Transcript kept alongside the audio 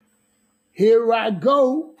Here I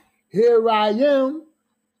go. Here I am,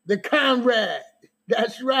 the Conrad.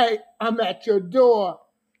 That's right. I'm at your door.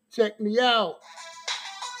 Check me out.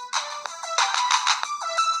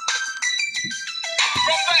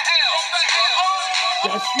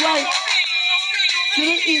 That's right. To the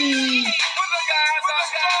E. Here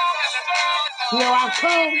I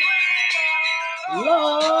come.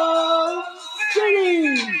 Love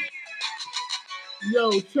City.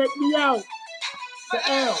 Yo, check me out. The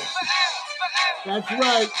L. That's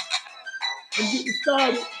right. I'm getting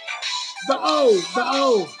started. The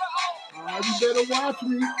O. You better watch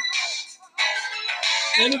me.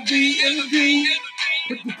 And the V.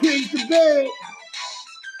 Put the kids to bed.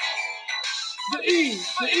 The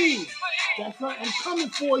E. That's right. I'm coming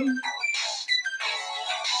for you.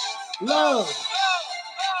 Love.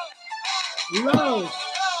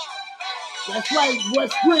 That's right.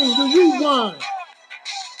 West Spring, the rewind.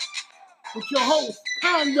 With your host,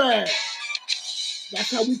 Conrad.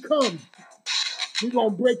 That's how we come. We're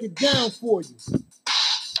going to break it down for you.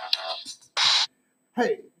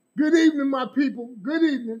 Hey, good evening, my people. Good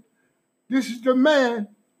evening. This is the man,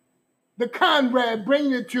 the Conrad,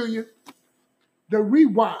 bringing it to you. The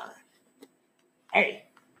rewind. Hey,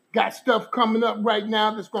 got stuff coming up right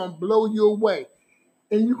now that's going to blow you away.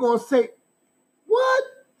 And you're going to say, what?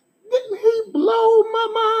 Didn't he blow my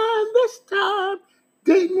mind this time?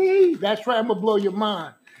 Didn't he? That's right, I'm going to blow your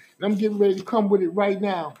mind. And I'm getting ready to come with it right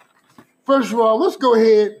now. First of all, let's go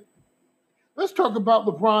ahead. Let's talk about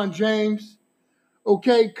LeBron James.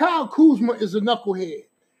 Okay, Kyle Kuzma is a knucklehead.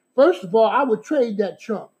 First of all, I would trade that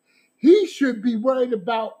chump. He should be worried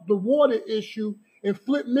about the water issue in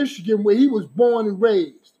Flint, Michigan, where he was born and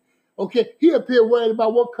raised. Okay, he up here worried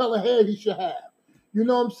about what color hair he should have. You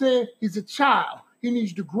know what I'm saying? He's a child. He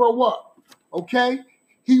needs to grow up. Okay?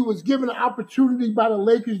 He was given an opportunity by the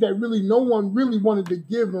Lakers that really no one really wanted to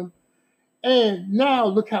give him. And now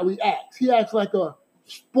look how he acts. He acts like a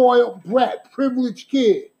spoiled brat, privileged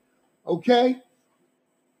kid. Okay?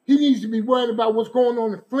 He needs to be worried about what's going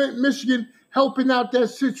on in Flint, Michigan, helping out that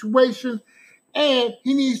situation. And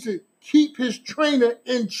he needs to keep his trainer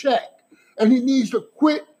in check. And he needs to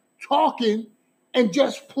quit talking and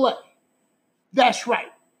just play. That's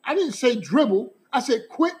right. I didn't say dribble. I said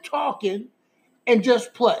quit talking and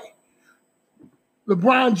just play.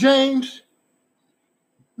 LeBron James,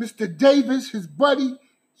 Mr. Davis, his buddy,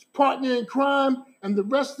 his partner in crime, and the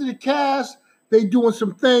rest of the cast, they doing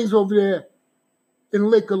some things over there in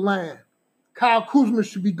Laker land. Kyle Kuzma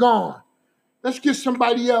should be gone. Let's get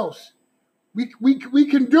somebody else. We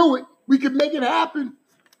can do it. We can make it happen.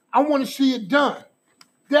 I want to see it done.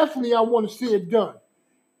 Definitely, I want to see it done.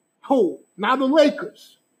 Oh, now the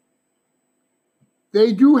Lakers.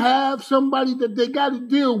 They do have somebody that they got to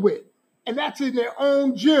deal with, and that's in their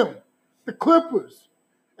own gym, the Clippers.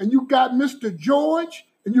 And you got Mr. George,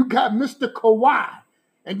 and you got Mr. Kawhi,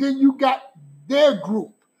 and then you got their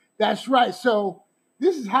group. That's right. So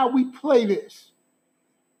this is how we play this.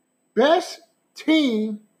 Best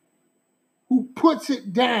team who puts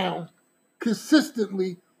it down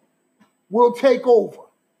consistently will take over.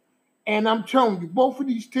 And I'm telling you, both of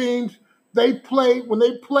these teams, when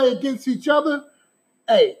they play against each other,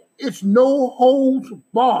 hey, it's no holds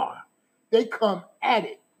bar. They come at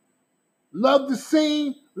it. Love the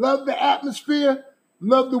scene, love the atmosphere,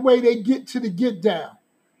 love the way they get to the get down.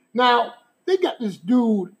 Now, they got this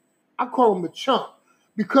dude, I call him the chump,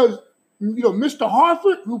 because, Mr.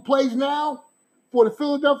 Harford, who plays now for the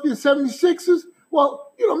Philadelphia 76ers,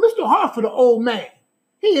 well, Mr. Harford, an old man.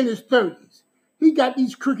 He in his 30s. He got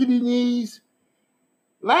these crickety knees.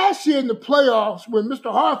 Last year in the playoffs, when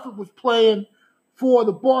Mr. Harford was playing for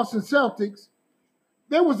the Boston Celtics,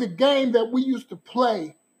 there was a game that we used to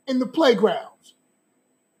play in the playgrounds.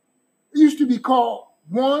 It used to be called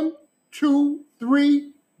 1, 2,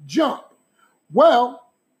 3, jump.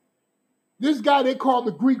 Well, this guy they call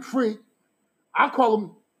the Greek Freak, I call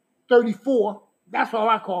him 34. That's all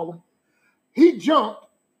I call him. He jumped.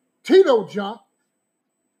 Tito jumped.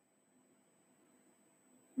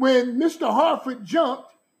 When Mr. Harford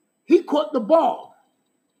jumped, he caught the ball.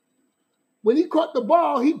 When he caught the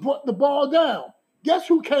ball, he brought the ball down. Guess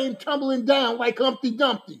who came tumbling down like Humpty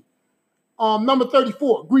Dumpty? Number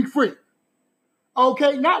 34, Greek Freak.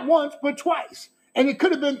 Okay, not once, but twice. And it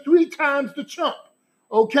could have been 3 times the chump.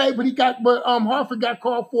 Okay, but Harford got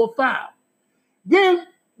called for a foul. Then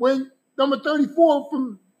when number 34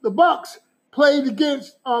 from the Bucks played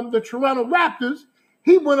against the Toronto Raptors,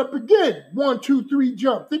 he went up again, 1, 2, 3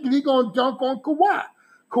 jump, thinking he gonna dunk on Kawhi.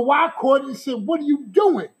 Kawhi caught it and said, "What are you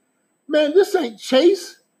doing? Man, this ain't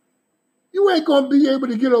Chase. You ain't gonna be able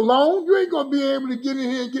to get a loan. You ain't gonna be able to get in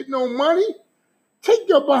here and get no money." Take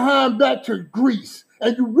your behind back to Greece.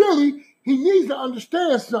 And he needs to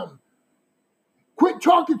understand something. Quit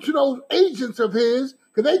talking to those agents of his,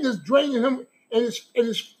 because they just draining him and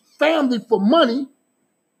his family for money.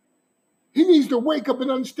 He needs to wake up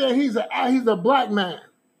and understand he's a black man.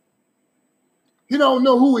 He don't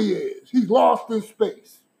know who he is. He's lost in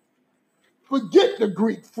space. Forget the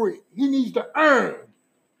Greek freak. He needs to earn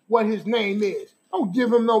what his name is. Don't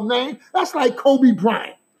give him no name. That's like Kobe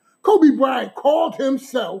Bryant. Kobe Bryant called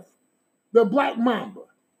himself the Black Mamba.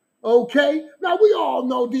 Okay? Now, we all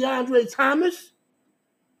know DeAndre Thomas,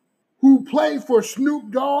 who played for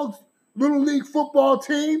Snoop Dogg's Little League football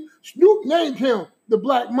team. Snoop named him the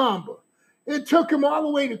Black Mamba. It took him all the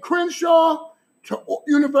way to Crenshaw, to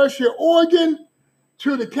University of Oregon,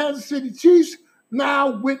 to the Kansas City Chiefs,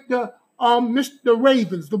 now with the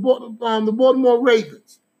Ravens, the Baltimore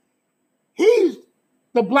Ravens. He's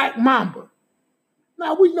the Black Mamba.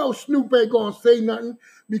 Now, we know Snoop ain't going to say nothing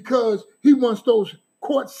because he wants those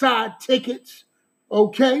courtside tickets,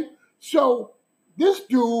 okay? So this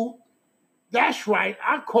dude, that's right,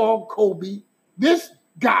 I call Kobe, this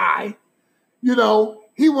guy,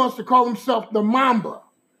 he wants to call himself the Mamba.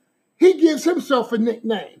 He gives himself a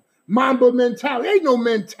nickname, Mamba mentality. Ain't no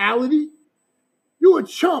mentality. You a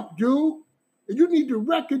chump, dude. And you need to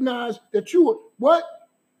recognize that you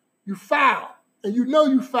foul. And you know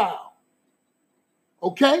you foul.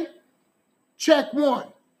 Okay? Check one.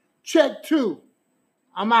 Check two.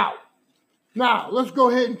 I'm out. Now, let's go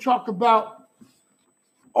ahead and talk about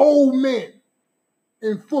old men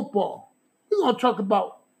in football. We're going to talk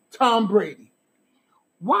about Tom Brady.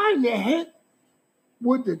 Why in the heck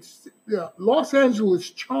would the Los Angeles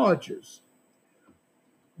Chargers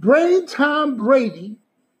bring Tom Brady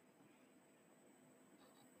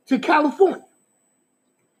to California?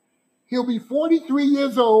 He'll be 43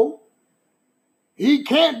 years old. He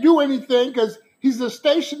can't do anything because he's a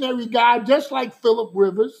stationary guy, just like Phillip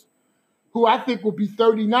Rivers, who I think will be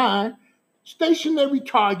 39. Stationary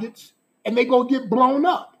targets, and they're going to get blown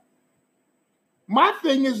up. My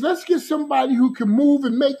thing is, let's get somebody who can move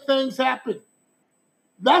and make things happen.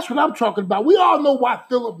 That's what I'm talking about. We all know why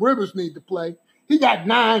Phillip Rivers needs to play. He got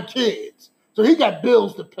 9 kids, so he got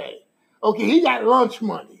bills to pay. Okay, he got lunch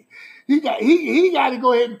money. He got to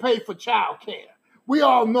go ahead and pay for child care. We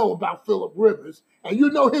all know about Phillip Rivers, and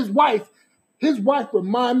his wife. His wife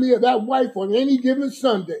remind me of that wife on Any Given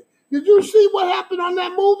Sunday. Did you see what happened on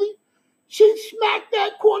that movie? She smacked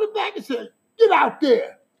that quarterback and said, "Get out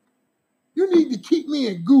there. You need to keep me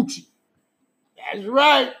in Gucci." That's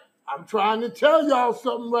right. I'm trying to tell y'all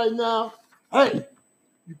something right now. Hey,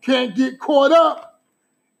 you can't get caught up.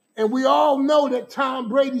 And we all know that Tom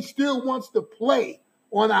Brady still wants to play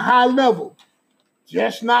on a high level.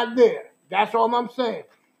 Just not there. That's all I'm saying.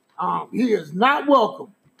 He is not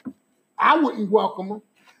welcome. I wouldn't welcome him.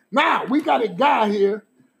 Now, we got a guy here,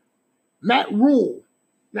 Matt Rule.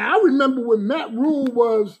 Now, I remember when Matt Rule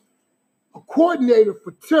was a coordinator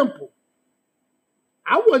for Temple.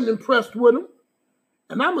 I wasn't impressed with him.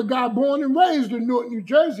 And I'm a guy born and raised in Newark, New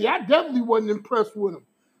Jersey. I definitely wasn't impressed with him.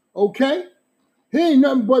 Okay? He ain't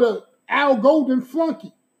nothing but a Al Golden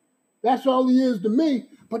flunky. That's all he is to me.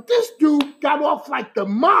 But this dude got off like the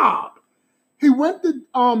mob. He went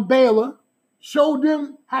to Baylor, showed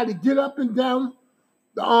them how to get up and down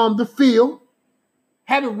the field,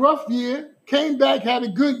 had a rough year, came back, had a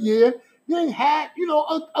good year, then had,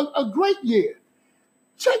 a great year.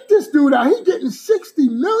 Check this dude out. He getting $60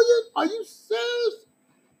 million? Are you serious?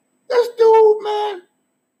 This dude, man,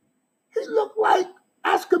 he looked like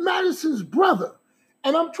Oscar Madison's brother.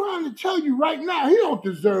 And I'm trying to tell you right now, he don't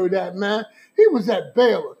deserve that, man. He was at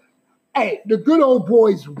Baylor. Hey, the good old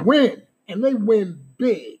boys win, and they win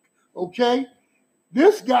big, okay?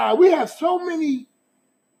 This guy, we have so many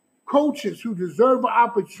coaches who deserve an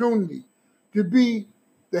opportunity to be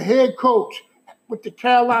the head coach with the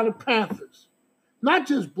Carolina Panthers. Not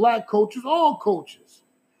just black coaches, all coaches,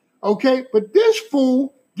 okay? But this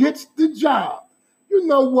fool gets the job. You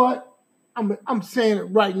know what? I'm saying it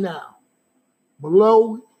right now.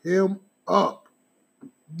 Blow him up.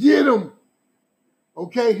 Get him.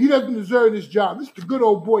 Okay? He doesn't deserve this job. This is the Good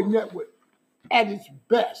Old Boy Network at its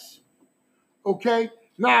best. Okay?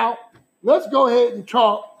 Now, let's go ahead and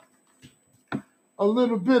talk a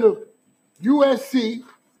little bit of USC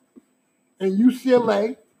and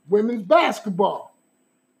UCLA women's basketball.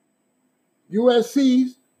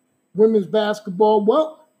 USC's women's basketball,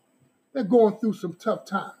 well, they're going through some tough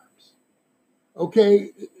times. Okay?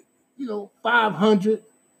 500,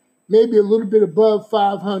 maybe a little bit above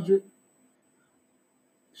 500.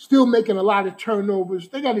 Still making a lot of turnovers.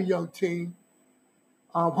 They got a young team.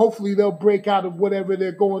 Hopefully they'll break out of whatever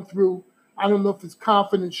they're going through. I don't know if it's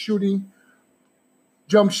confident shooting,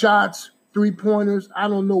 jump shots, three-pointers. I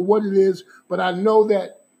don't know what it is, but I know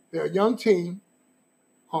that they're a young team.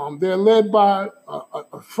 They're led by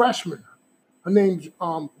a freshman. Her name's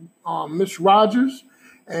Miss Rogers,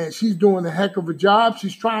 and she's doing a heck of a job.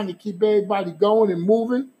 She's trying to keep everybody going and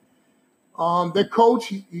moving. Their coach,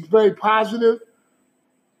 he's very positive.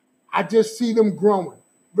 I just see them growing.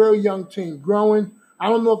 Very young team, growing. I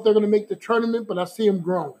don't know if they're going to make the tournament, but I see them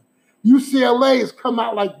growing. UCLA has come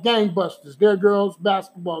out like gangbusters, their girls'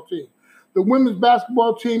 basketball team. The women's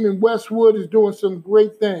basketball team in Westwood is doing some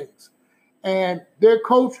great things. And their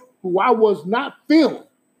coach, who I was not feeling,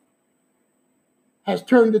 has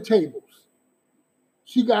turned the tables.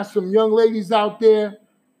 She got some young ladies out there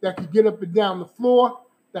that can get up and down the floor,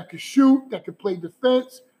 that can shoot, that can play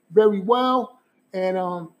defense very well.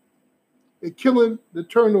 And they're killing the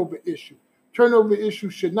turnover issue. Turnover issue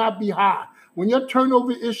should not be high. When your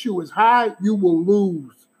turnover issue is high, you will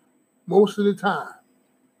lose most of the time.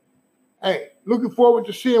 Hey, looking forward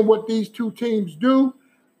to seeing what these two teams do.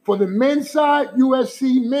 For the men's side,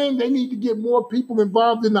 USC men, they need to get more people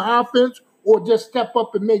involved in the offense or just step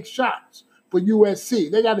up and make shots for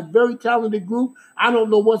USC. They got a very talented group. I don't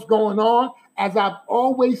know what's going on. As I've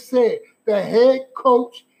always said, the head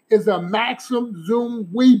coach is a Maxim Zoom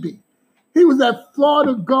Weeby. He was at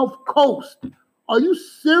Florida Gulf Coast. Are you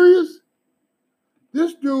serious?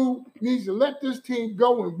 This dude needs to let this team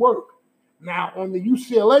go and work. Now, on the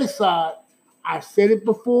UCLA side, I said it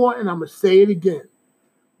before and I'm going to say it again.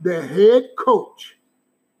 The head coach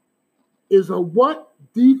is a what?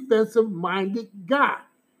 Defensive-minded guy.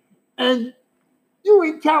 And you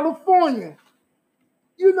in California.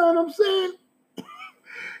 You know what I'm saying?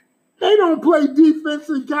 They don't play defense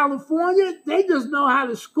in California. They just know how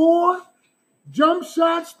to score. Jump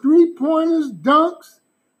shots, three-pointers, dunks.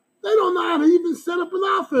 They don't know how to even set up an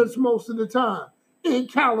offense most of the time in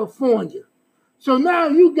California. So now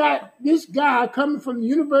you got this guy coming from the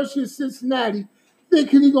University of Cincinnati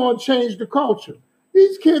thinking he's going to change the culture.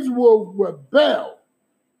 These kids will rebel,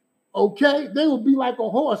 okay? They will be like a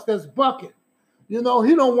horse that's bucking. You know,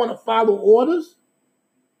 he don't want to follow orders.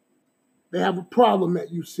 They have a problem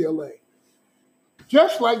at UCLA.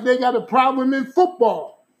 Just like they got a problem in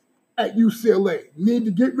football at UCLA. Need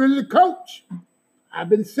to get rid of the coach. I've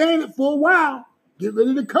been saying it for a while. Get rid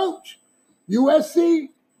of the coach. USC,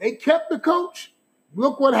 they kept the coach.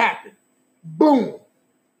 Look what happened. Boom.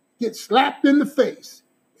 Get slapped in the face.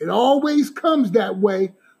 It always comes that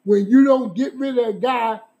way when you don't get rid of a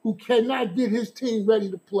guy who cannot get his team ready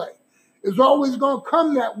to play. It's always going to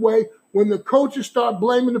come that way when the coaches start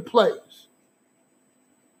blaming the players.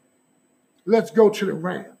 Let's go to the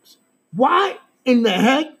Rams. Why in the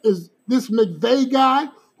heck is this McVay guy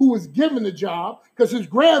who was given the job, because his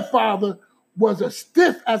grandfather was a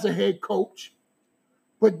stiff as a head coach,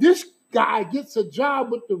 but this guy gets a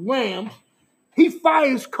job with the Rams. He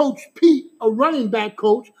fires Coach Pete, a running back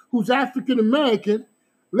coach who's African-American,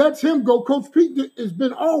 lets him go. Coach Pete has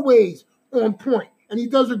been always on point, and he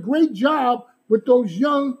does a great job with those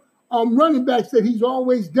young running backs that he's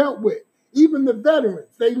always dealt with. Even the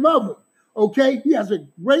veterans, they love him, okay? He has a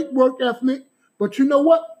great work ethic, but you know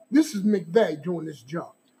what? This is McVay doing this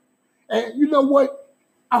job. And you know what?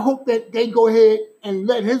 I hope that they go ahead and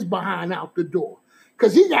let his behind out the door,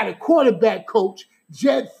 because he got a quarterback coach,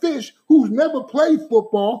 Jedd Fisch, who's never played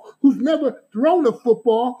football, who's never thrown a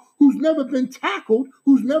football, who's never been tackled,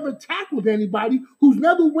 who's never tackled anybody, who's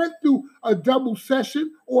never went through a double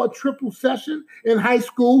session or a triple session in high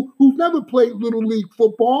school, who's never played Little League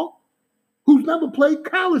football, who's never played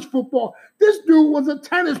college football. This dude was a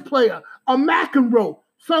tennis player, a McEnroe,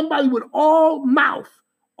 somebody with all mouth,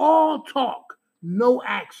 all talk, no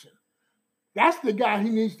action. That's the guy he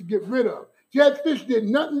needs to get rid of. Jedd Fisch did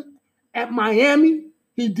nothing at Miami.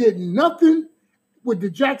 He did nothing with the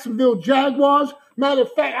Jacksonville Jaguars. Matter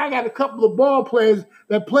of fact, I got a couple of ball players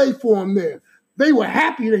that played for him there. They were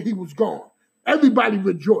happy that he was gone. Everybody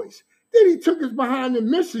rejoiced. Then he took his behind in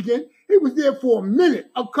Michigan. He was there for a minute,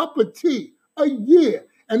 a cup of tea, a year,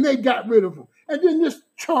 and they got rid of him. And then this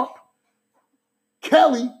chump,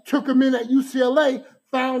 Kelly, took him in at UCLA,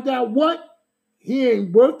 found out what? He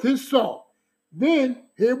ain't worth his salt. Then,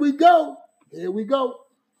 here we go.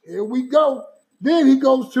 Then he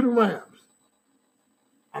goes to the Rams.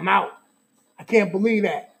 I'm out. I can't believe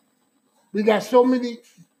that. We got so many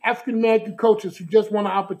African-American coaches who just want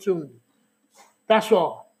an opportunity. That's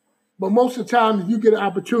all. But most of the time, if you get an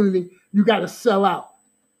opportunity, you got to sell out.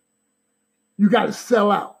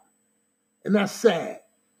 And that's sad.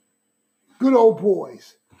 Good old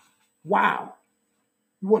boys. Wow.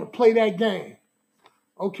 You want to play that game.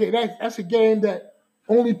 Okay, that's a game that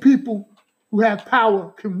only people who have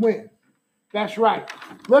power can win. That's right.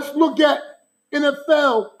 Let's look at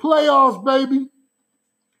NFL playoffs, baby.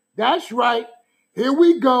 That's right. Here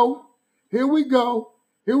we go. Here we go.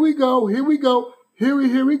 Here we go. Here we go.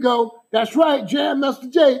 Here we go. That's right, Jam Master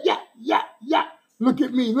Jay. Yeah. Look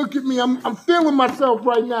at me. Look at me. I'm feeling myself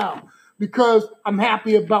right now because I'm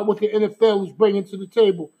happy about what the NFL is bringing to the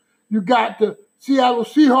table. You got the Seattle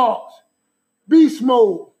Seahawks, Beast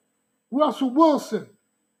Mode, Russell Wilson,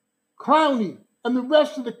 Clowney, and the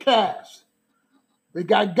rest of the cast. They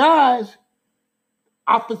got guys.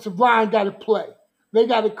 Offensive line got to play. They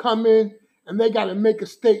got to come in and they got to make a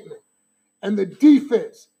statement. And the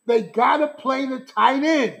defense, they got to play the tight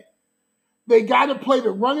end. They got to play the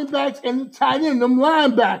running backs and the tight end, them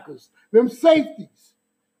linebackers, them safeties.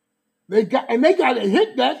 They got to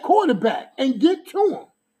hit that quarterback and get to him.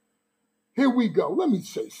 Here we go. Let me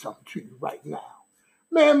say something to you right now.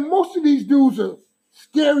 Man, most of these dudes are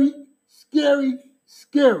scary.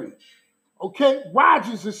 Okay?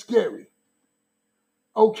 Rodgers is scary.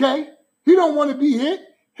 Okay? He don't want to be hit.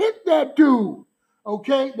 Hit that dude.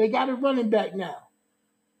 Okay? They got a running back now.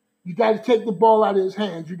 You got to take the ball out of his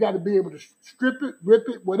hands. You got to be able to strip it, rip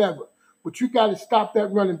it, whatever. But you got to stop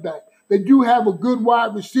that running back. They do have a good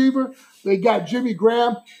wide receiver. They got Jimmy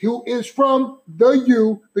Graham, who is from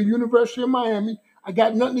the University of Miami. I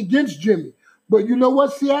got nothing against Jimmy. But you know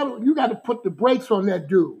what, Seattle? You got to put the brakes on that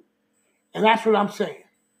dude. And that's what I'm saying.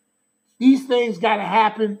 These things got to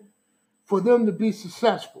happen for them to be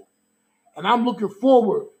successful. And I'm looking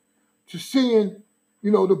forward to seeing,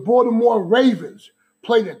 the Baltimore Ravens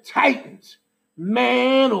play the Titans.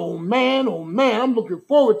 Man, oh man. I'm looking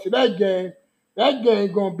forward to that game. That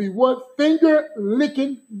game going to be what?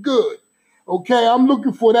 Finger-licking good. Okay, I'm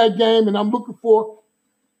looking for that game, and I'm looking for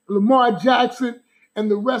Lamar Jackson and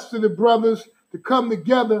the rest of the brothers to come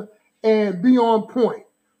together and be on point.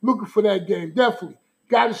 Looking for that game, definitely.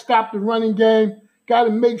 Got to stop the running game. Got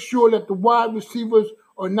to make sure that the wide receivers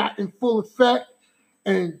are not in full effect.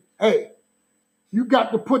 And, hey, you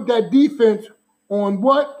got to put that defense on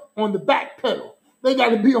what? On the back pedal. They got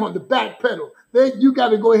to be on the back pedal. You got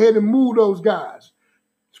to go ahead and move those guys.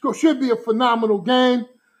 It should be a phenomenal game.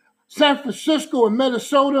 San Francisco and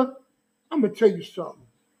Minnesota, I'm going to tell you something.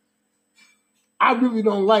 I really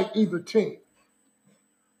don't like either team.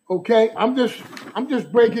 Okay? I'm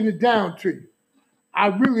just breaking it down to you. I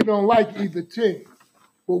really don't like either team.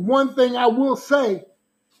 But one thing I will say,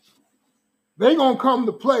 they're going to come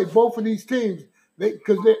to play, both of these teams,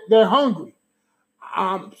 because they're hungry.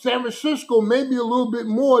 San Francisco maybe a little bit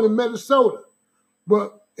more than Minnesota.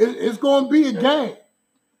 But it's going to be a game.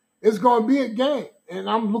 It's going to be a game. And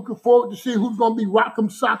I'm looking forward to see who's going to be Rock'em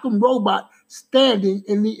Sock'em Robot standing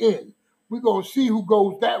in the end. We're going to see who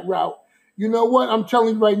goes that route. You know what? I'm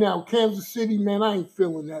telling you right now, Kansas City, man, I ain't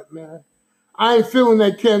feeling that, man. I ain't feeling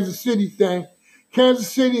that Kansas City thing. Kansas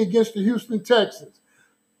City against the Houston Texans.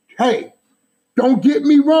 Hey, don't get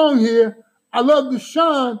me wrong here. I love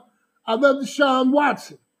Deshaun. I love Deshaun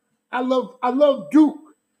Watson. I love Duke,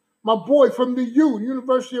 my boy from the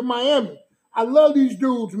University of Miami. I love these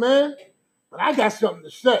dudes, man. But I got something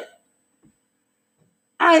to say.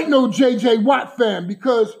 I ain't no J.J. Watt fan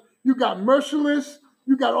because you got Merciless,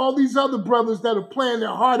 you got all these other brothers that are playing their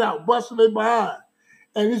heart out, busting their behind.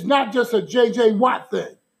 And it's not just a J.J. Watt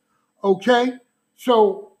thing, okay?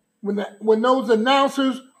 So when those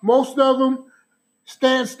announcers, most of them,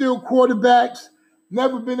 standstill quarterbacks,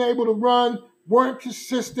 never been able to run, weren't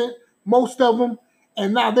consistent, most of them,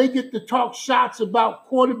 and now they get to talk shots about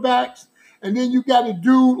quarterbacks, and then you got a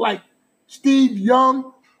dude like Steve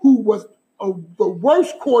Young, who was the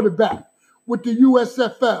worst quarterback with the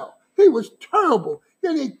USFL. He was terrible.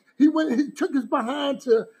 Then he took his behind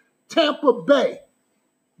to Tampa Bay.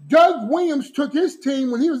 Doug Williams took his team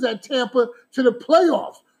when he was at Tampa to the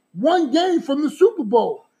playoffs, one game from the Super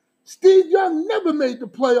Bowl. Steve Young never made the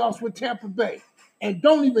playoffs with Tampa Bay and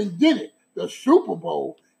don't even get it, the Super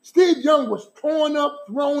Bowl. Steve Young was torn up,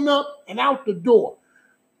 thrown up, and out the door.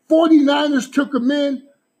 49ers took him in.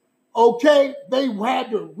 Okay, they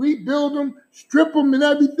had to rebuild him, strip him and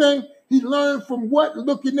everything. He learned from what?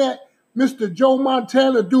 Looking at Mr. Joe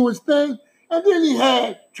Montana do his thing. And then he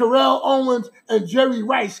had Terrell Owens and Jerry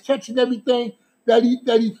Rice catching everything that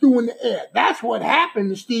he threw in the air. That's what happened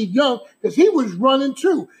to Steve Young because he was running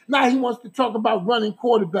too. Now he wants to talk about running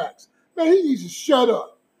quarterbacks. Man, he needs to shut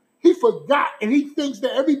up. He forgot, and he thinks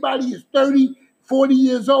that everybody is 30, 40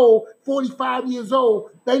 years old, 45 years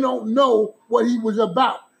old. They don't know what he was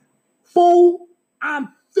about. Fool, I'm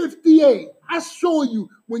 58. I saw you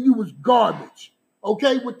when you was garbage,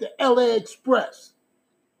 okay, with the LA Express.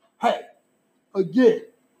 Hey, again,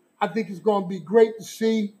 I think it's going to be great to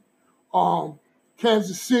see.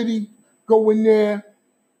 Kansas City go in there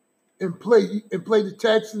and play the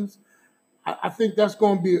Texans. I think that's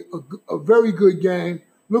going to be a very good game.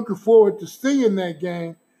 Looking forward to seeing that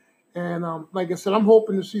game. And like I said, I'm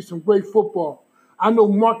hoping to see some great football. I know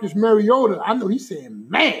Marcus Mariota, I know he's saying,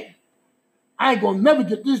 man, I ain't going to never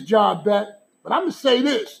get this job back. But I'm going to say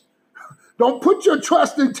this. Don't put your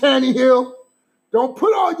trust in Tannehill. Don't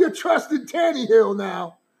put all your trust in Tannehill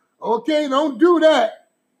now. Okay, don't do that.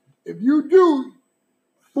 If you do,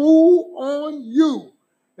 fool on you.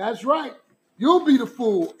 That's right. You'll be the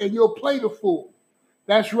fool and you'll play the fool.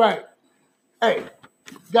 That's right. Hey,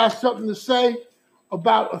 got something to say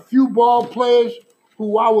about a few ball players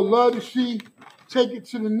who I would love to see take it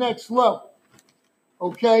to the next level.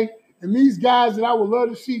 Okay? And these guys that I would love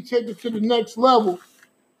to see take it to the next level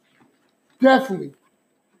definitely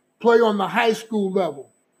play on the high school level.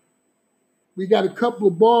 We got a couple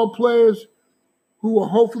of ball players who are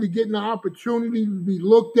hopefully getting the opportunity to be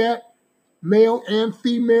looked at, male and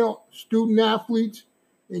female student athletes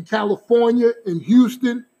in California, in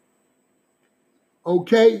Houston,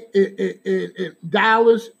 okay, in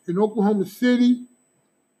Dallas, in Oklahoma City.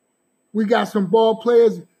 We got some ball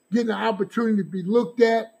players getting the opportunity to be looked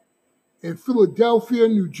at in Philadelphia,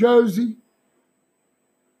 New Jersey,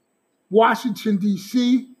 Washington,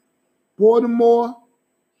 D.C., Baltimore,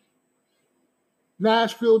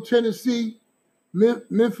 Nashville, Tennessee,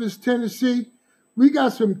 Memphis, Tennessee. We got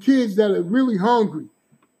some kids that are really hungry,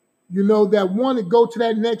 that want to go to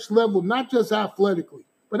that next level, not just athletically,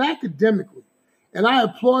 but academically. And I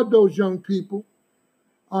applaud those young people.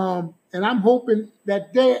 And I'm hoping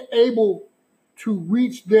that they're able to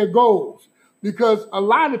reach their goals, because a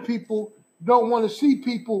lot of people don't want to see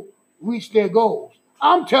people reach their goals.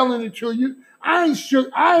 I'm telling it to you. I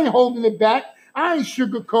ain't holding it back. I ain't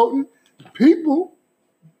sugarcoating. People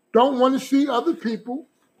don't want to see other people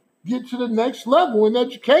get to the next level in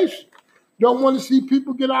education. Don't want to see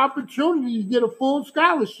people get an opportunity to get a full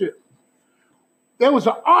scholarship. There was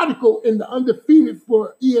an article in the Undefeated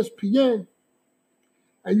for ESPN,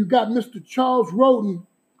 and you got Mr. Charles Roden,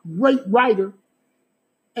 great writer,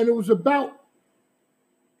 and it was about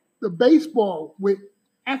the baseball with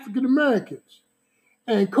African Americans.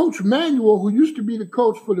 And Coach Manuel, who used to be the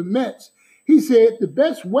coach for the Mets, he said the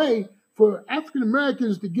best way for African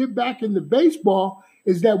Americans to get back into baseball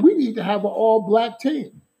is that we need to have an all-black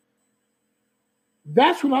team.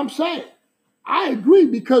 That's what I'm saying. I agree,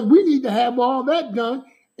 because we need to have all that done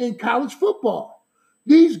in college football.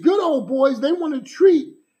 These good old boys, they want to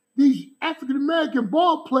treat these African American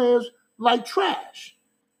ball players like trash.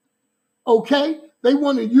 Okay? They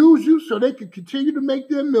want to use you so they can continue to make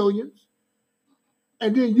their millions.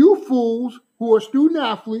 And then you fools who are student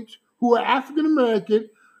athletes, who are African American,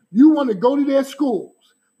 you want to go to their schools.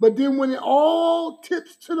 But then when it all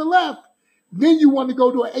tips to the left, then you want to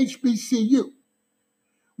go to an HBCU.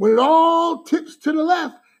 When it all tips to the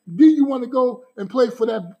left, then you want to go and play for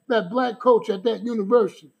that black coach at that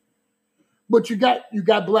university. But you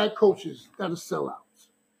got black coaches that are sellouts.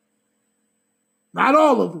 Not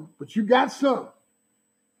all of them, but you got some.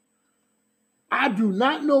 I do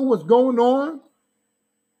not know what's going on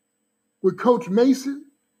with Coach Mason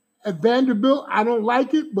at Vanderbilt. I don't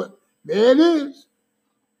like it, but there it is.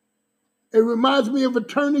 It reminds me of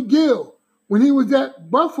Attorney Gill when he was at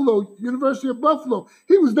Buffalo, University of Buffalo.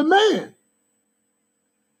 He was the man.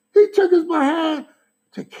 He took us behind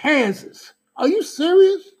to Kansas. Are you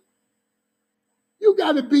serious? You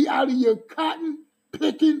got to be out of your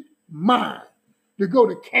cotton-picking mind to go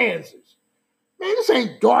to Kansas. Man, this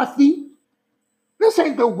ain't Dorothy. This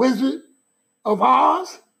ain't the Wizard of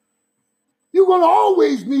Oz. You're going to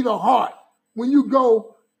always need a heart when you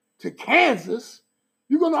go to Kansas.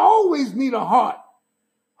 You're going to always need a heart,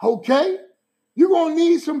 okay? You're going to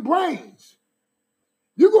need some brains.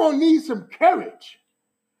 You're going to need some courage.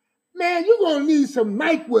 Man, you're going to need some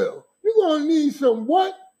NyQuil. You're going to need some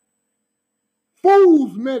what?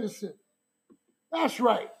 Fool's medicine. That's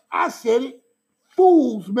right. I said it.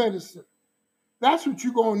 Fool's medicine. That's what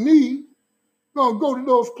you're going to need. You're going to go to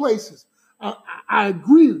those places. I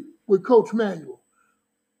agree with Coach Manuel.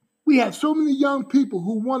 We have so many young people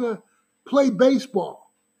who want to play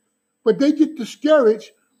baseball, but they get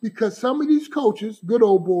discouraged because some of these coaches, good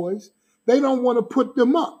old boys, they don't want to put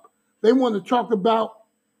them up. They want to talk about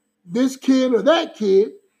this kid or that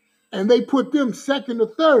kid, and they put them second or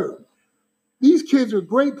third. These kids are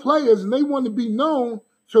great players, and they want to be known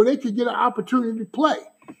so they can get an opportunity to play.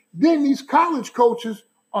 Then these college coaches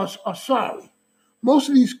are sorry. Most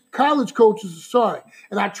of these college coaches are sorry.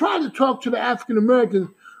 And I try to talk to the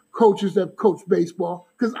African-American coaches that coach baseball,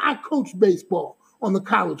 because I coach baseball on the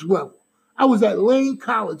college level. I was at Lane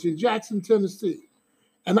College in Jackson, Tennessee.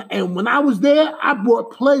 And when I was there, I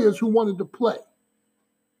brought players who wanted to play.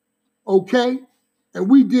 Okay? And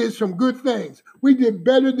we did some good things. We did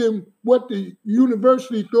better than what the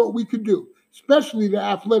university thought we could do, especially the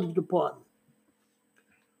athletic department.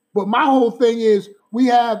 But my whole thing is we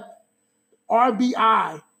have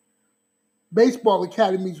RBI baseball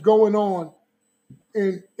academies going on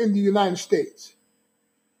in the United States.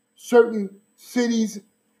 Certain cities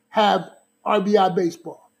have RBI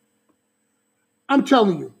baseball. I'm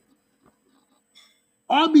telling you,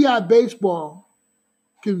 RBI baseball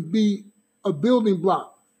can be a building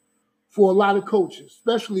block for a lot of coaches,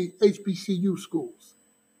 especially HBCU schools.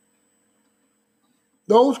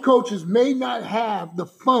 Those coaches may not have the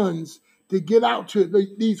funds to get out to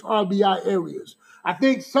these RBI areas. I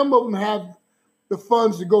think some of them have the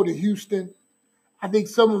funds to go to Houston. I think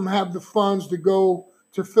some of them have the funds to go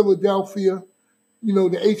to Philadelphia, the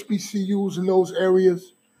HBCUs in those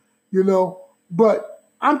areas, But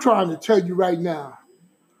I'm trying to tell you right now,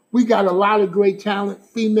 we got a lot of great talent,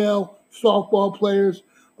 female softball players.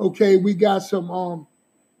 Okay, we got some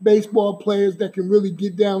baseball players that can really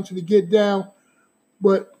get down to the get down.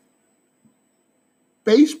 But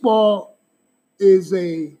baseball is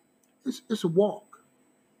it's a walk.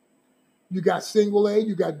 You got single A,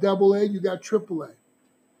 you got double A, you got triple A.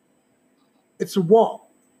 It's a walk.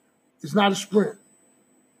 It's not a sprint.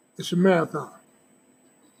 It's a marathon.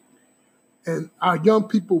 And our young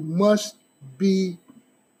people must be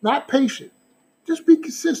not patient, just be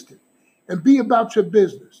consistent and be about your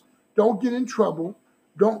business. Don't get in trouble.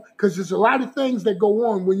 Because there's a lot of things that go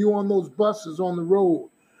on when you're on those buses on the road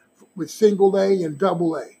with single A and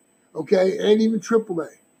double A, okay, and even triple A.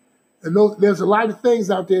 And there's a lot of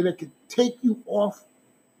things out there that can take you off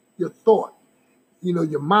your thought,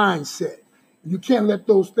 your mindset. You can't let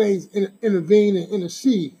those things intervene and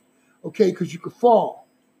intercede, okay, because you could fall.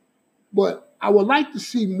 But I would like to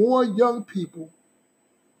see more young people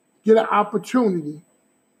get an opportunity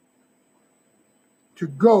to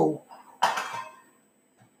go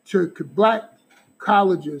to black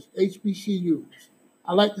colleges, HBCUs.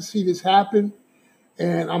 I like to see this happen,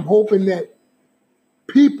 and I'm hoping that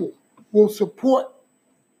people will support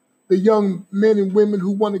the young men and women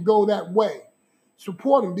who want to go that way.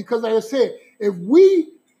 Support them, because like I said, if we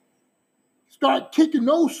start kicking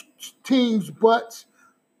those teams' butts,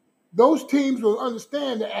 those teams will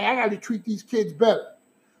understand that, hey, I got to treat these kids better,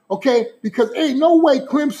 okay? Because ain't no way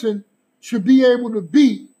Clemson should be able to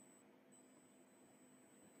beat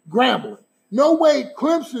Grambling. No way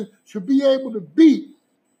Clemson should be able to beat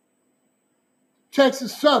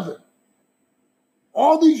Texas Southern.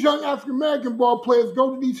 All these young African-American ball players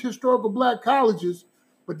go to these historical black colleges,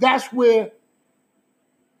 but that's where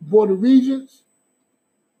Board of Regents,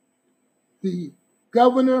 the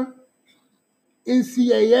governor,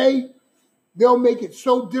 NCAA, they'll make it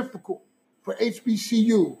so difficult for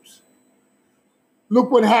HBCUs.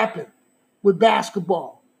 Look what happened with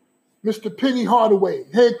basketball. Mr. Penny Hardaway,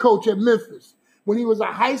 head coach at Memphis, when he was a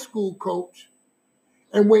high school coach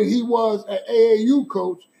and when he was an AAU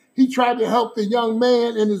coach, he tried to help the young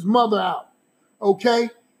man and his mother out, okay?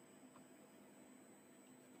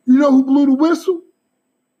 You know who blew the whistle?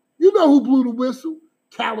 You know who blew the whistle?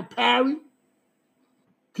 Calipari,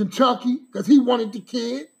 Kentucky, because he wanted the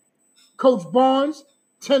kid. Coach Barnes,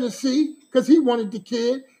 Tennessee, because he wanted the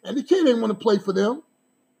kid, and the kid didn't want to play for them.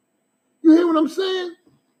 You hear what I'm saying?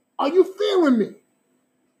 Are you feeling me?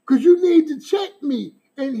 Because you need to check me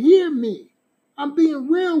and hear me. I'm being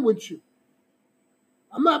real with you.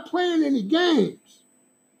 I'm not playing any games.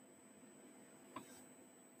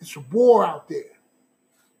 It's a war out there.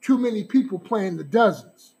 Too many people playing the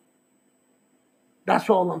dozens. That's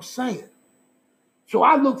all I'm saying. So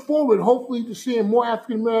I look forward, hopefully, to seeing more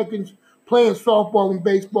African Americans playing softball and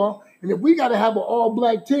baseball. And if we got to have an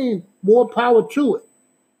all-black team, more power to it.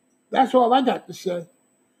 That's all I got to say.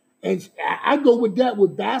 And I go with that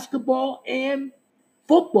with basketball and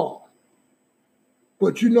football.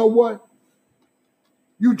 But you know what?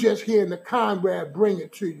 You just hearing the Conrad bring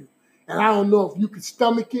it to you. And I don't know if you can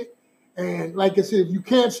stomach it. And like I said, if you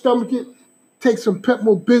can't stomach it, take some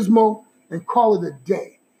Pepto-Bismol and call it a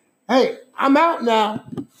day. Hey, I'm out now.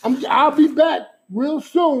 I'll be back real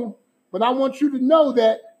soon. But I want you to know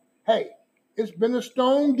that, hey, it's been a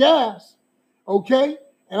Stone Gas, okay?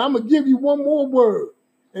 And I'm going to give you one more word.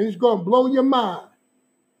 And it's going to blow your mind.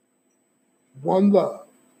 One love.